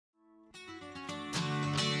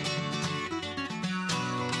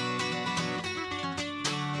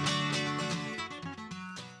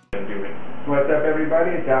and do it. What's up,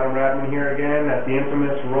 everybody? It's Adam Radman here again at the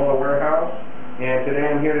infamous Roller Warehouse, and today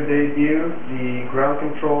I'm here to debut the Ground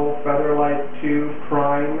Control Featherlight 2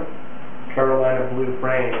 Prime Carolina Blue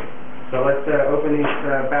frame. So let's open these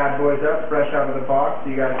bad boys up fresh out of the box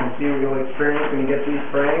so you guys can see what you'll experience when you get these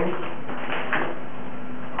frames.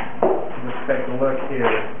 Let's take a look here.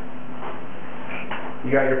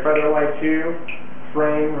 You got your Featherlight 2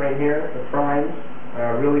 frame right here, the Primes.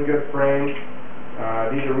 Really good frame.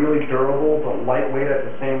 These are really durable but lightweight at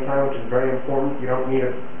the same time, which is very important. You don't need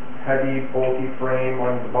a heavy, bulky frame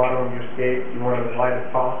on the bottom of your skates. You want them as light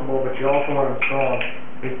as possible, but you also want them strong.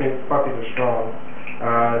 These puppies are strong.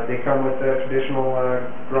 They come with the traditional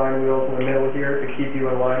grind wheels in the middle here to keep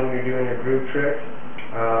you in line when you're doing your groove tricks.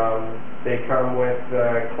 They come with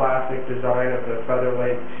the classic design of the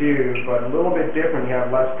Featherlight 2, but a little bit different. You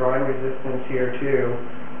have less grind resistance here too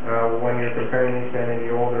when you're comparing these to any of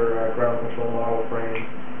the older ground control model frames.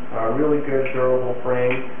 Really good, durable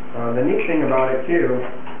frame. The neat thing about it too,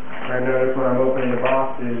 I noticed when I'm opening the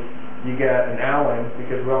box, is you get an Allen,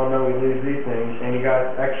 because we all know we lose these things, and you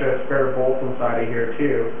got extra spare bolts inside of here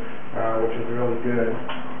too, which is really good.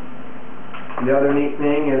 The other neat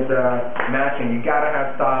thing is matching. You gotta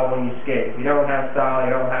have style when you skate. If you don't have style,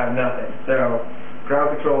 you don't have nothing. So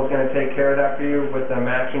Ground Control is going to take care of that for you with the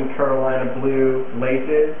matching Carolina blue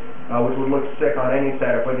laces, which would look sick on any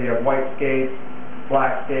setup, whether you have white skates,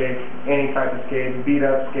 black skates, any type of skates, beat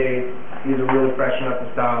up skates. These will really freshen up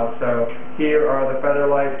the style. So here are the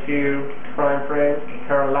Featherlight 2 Prime frames,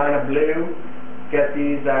 Carolina blue. Get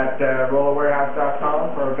these at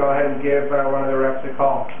rollerwarehouse.com, or go ahead and give one of the reps a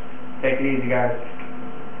call. Take it easy, guys.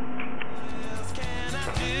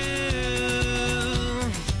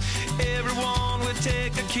 Everyone would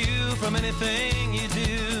take a cue from anything you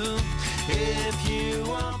do.